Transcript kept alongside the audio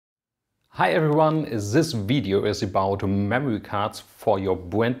Hi everyone, this video is about memory cards for your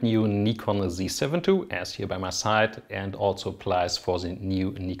brand new Nikon Z7 II, as here by my side, and also applies for the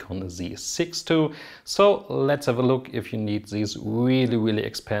new Nikon Z6 II. So let's have a look if you need these really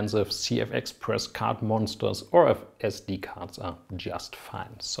expensive CFexpress card monsters or if SD cards are just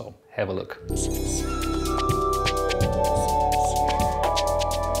fine. So have a look.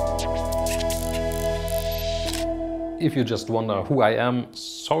 If you just wonder who I am,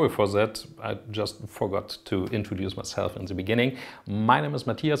 sorry for that. I just forgot to introduce myself in the beginning. My name is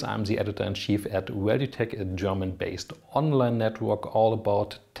Matthias. I'm the editor-in-chief at Valutech, a German-based online network all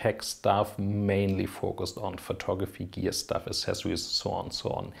about tech stuff, mainly focused on photography, gear stuff, accessories, so on,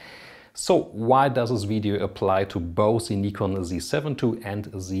 so on. So why does this video apply to both the Nikon Z7 II and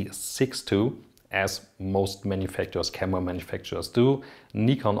Z6 II? As most manufacturers, camera manufacturers do,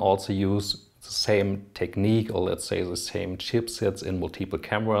 Nikon also use the same technique, or let's say the same chipsets in multiple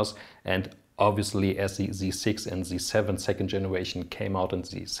cameras, and obviously as the Z6 and Z7 second generation came out in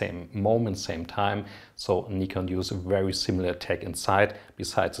the same moment, same time, so Nikon used a very similar tech inside,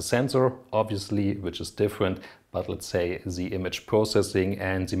 besides the sensor, obviously, which is different, but let's say the image processing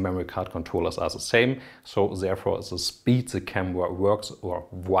and the memory card controllers are the same, so therefore the speed the camera works or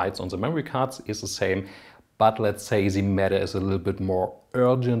writes on the memory cards is the same. But let's say the matter is a little bit more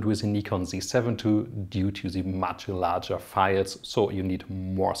urgent with the Nikon Z7 II due to the much larger files, so you need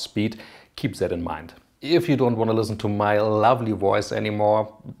more speed. Keep that in mind. If you don't want to listen to my lovely voice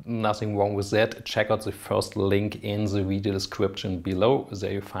anymore, nothing wrong with that. Check out the first link in the video description below.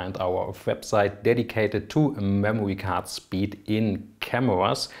 There you find our website dedicated to memory card speed in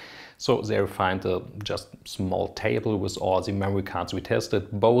cameras. So there you find a just small table with all the memory cards we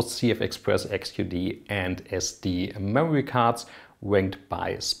tested, both CFexpress XQD and SD memory cards, ranked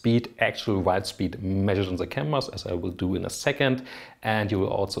by speed, actual write speed measured in the cameras, as I will do in a second. And you will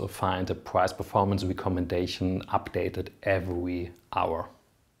also find a price performance recommendation updated every hour.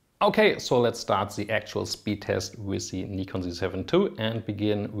 Okay, so let's start the actual speed test with the Nikon Z7 II and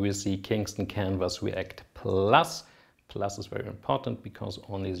begin with the Kingston Canvas React Plus. Plus is very important because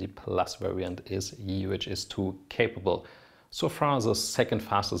only the Plus variant is UHS-II capable. So far the second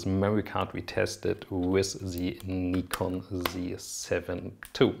fastest memory card we tested with the Nikon Z7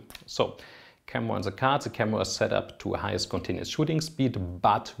 II. So camera on the card, the camera is set up to highest continuous shooting speed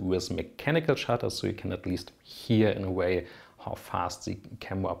but with mechanical shutter, so you can at least hear in a way how fast the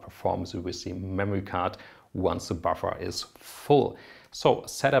camera performs with the memory card once the buffer is full. So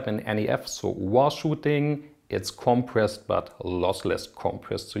set up in NEF, so raw shooting. It's compressed but lossless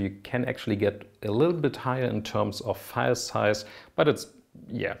compressed, so you can actually get a little bit higher in terms of file size, but it's,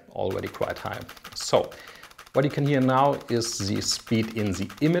 yeah, already quite high. So what you can hear now is the speed in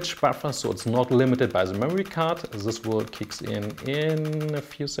the image buffer, so it's not limited by the memory card. This will kick in a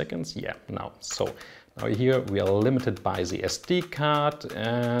few seconds. Yeah, now. So now here we are limited by the SD card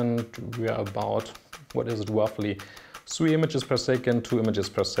and we are about, what is it, roughly 3 images per second, 2 images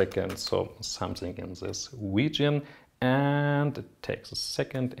per second, so something in this region. And it takes a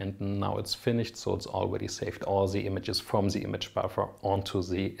second and now it's finished, so it's already saved all the images from the image buffer onto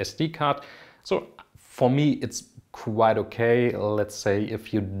the SD card. So for me it's quite okay. Let's say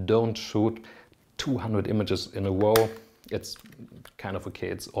if you don't shoot 200 images in a row, it's kind of okay,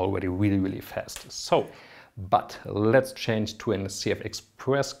 it's already really fast. So but let's change to a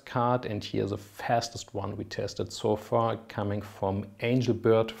CFexpress card, and here's the fastest one we tested so far, coming from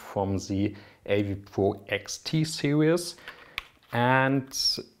Angelbird from the AV Pro XT series. And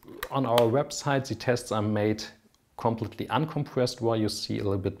on our website the tests are made completely uncompressed, where you see a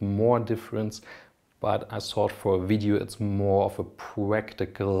little bit more difference, but I thought for a video it's more of a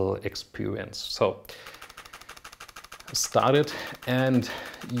practical experience. So started, and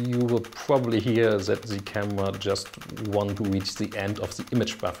you will probably hear that the camera just won't reach the end of the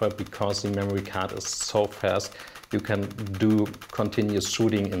image buffer because the memory card is so fast. You can do continuous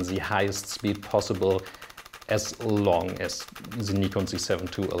shooting in the highest speed possible as long as the Nikon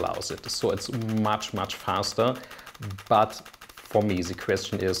Z7 II allows it. So it's much faster, but for me the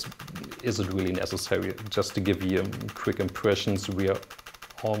question is it really necessary? Just to give you quick impressions, we are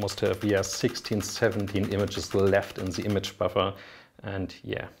almost have 16-17 images left in the image buffer, and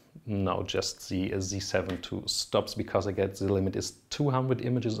yeah, now just the Z7 II stops because I guess the limit is 200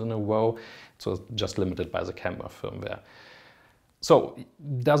 images in a row, so it's just limited by the camera firmware. So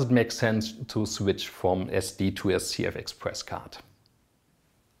does it make sense to switch from SD to a CFexpress card?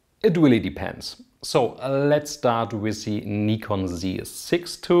 It really depends. So let's start with the Nikon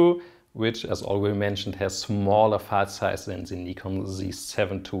Z6 II, which, as already mentioned, has smaller file size than the Nikon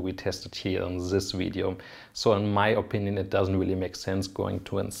Z7 II we tested here in this video. So in my opinion, it doesn't really make sense going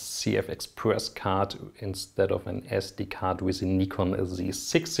to a CFexpress card instead of an SD card with the Nikon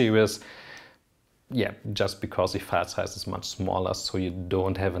Z6 series. Yeah, just because the file size is much smaller, so you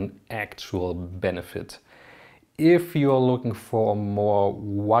don't have an actual benefit. If you're looking for a more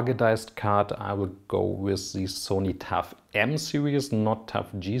ruggedized card, I would go with the Sony TUF M series, not TUF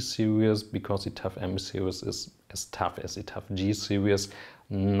G series, because the TUF M series is as tough as the TUF G series.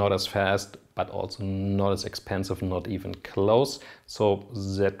 Not as fast, but also not as expensive, not even close. So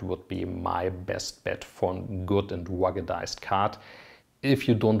that would be my best bet for a good and ruggedized card. If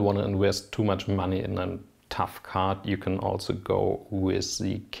you don't want to invest too much money in a tough card, you can also go with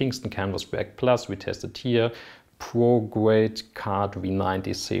the Kingston Canvas React Plus we tested here. Pro grade card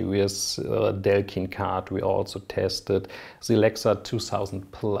V90 series, Delkin card we also tested, the Lexa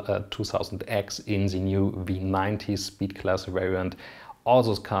 2000X in the new V90 speed class variant. All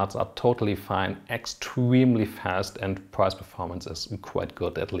those cards are totally fine, extremely fast, and price performance is quite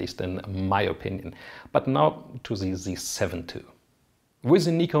good, at least in my opinion. But now to the Z7 II. With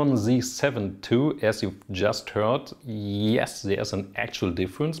the Nikon Z7 II, as you've just heard, yes, there's an actual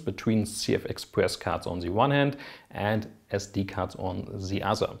difference between CFexpress cards on the one hand and SD cards on the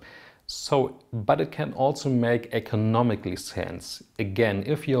other. So, but it can also make economically sense. Again,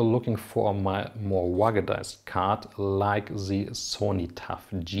 if you're looking for a more ruggedized card like the Sony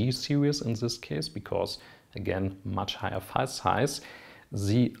TUF G series in this case, because again, much higher file size,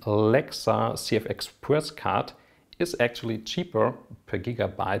 the Lexa CFexpress card is actually cheaper per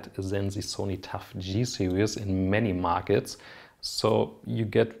gigabyte than the Sony TUF G series in many markets. So you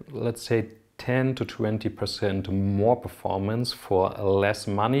get, let's say, 10 to 20% more performance for less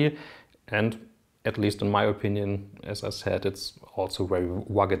money. And at least in my opinion, as I said, it's also very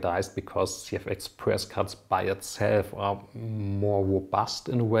ruggedized because CFexpress cards by itself are more robust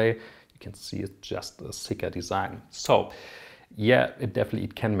in a way. You can see it's just a thicker design. So yeah,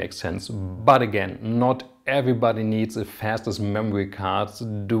 it can make sense. But again, not everybody needs the fastest memory cards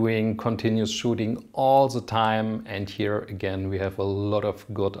doing continuous shooting all the time. And here again, we have a lot of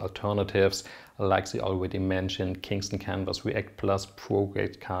good alternatives like the already mentioned Kingston Canvas React Plus, Pro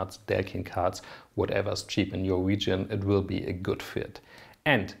grade cards, Delkin cards, whatever's cheap in your region, it will be a good fit.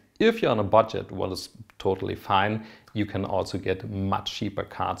 And if you're on a budget, what is totally fine, you can also get much cheaper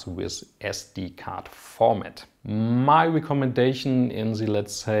cards with SD card format. My recommendation in the,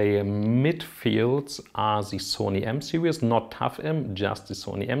 let's say, midfields are the Sony M series, not TUF M, just the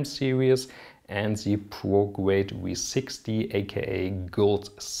Sony M series, and the Pro Grade V60, aka Gold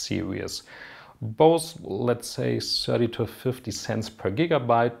series. Both, let's say, 30 to 50 cents per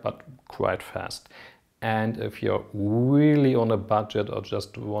gigabyte, but quite fast. And if you're really on a budget or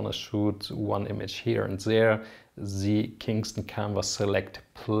just want to shoot one image here and there, the Kingston Canvas Select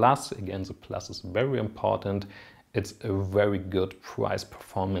Plus, again the Plus is very important, it's a very good price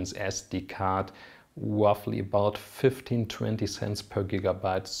performance SD card, roughly about 15-20 cents per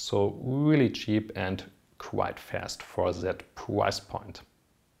gigabyte, so really cheap and quite fast for that price point.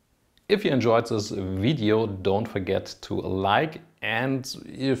 If you enjoyed this video, don't forget to like, and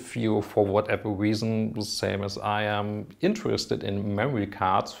if you, for whatever reason, same as I am, interested in memory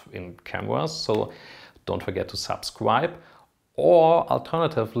cards in cameras, so don't forget to subscribe. Or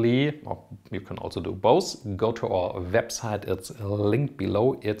alternatively, or you can also do both, go to our website, it's linked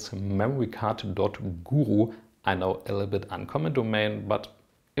below, it's memorycard.guru. I know a little bit uncommon domain, but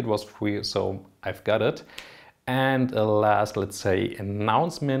it was free, so I've got it. And a last, let's say,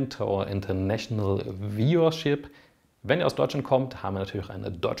 announcement to our international viewership. Wenn ihr aus Deutschland kommt, haben wir natürlich eine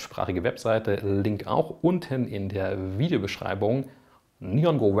deutschsprachige Webseite. Link auch unten in der Videobeschreibung.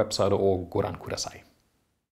 Nihongo Webseite o Goran Kudasai.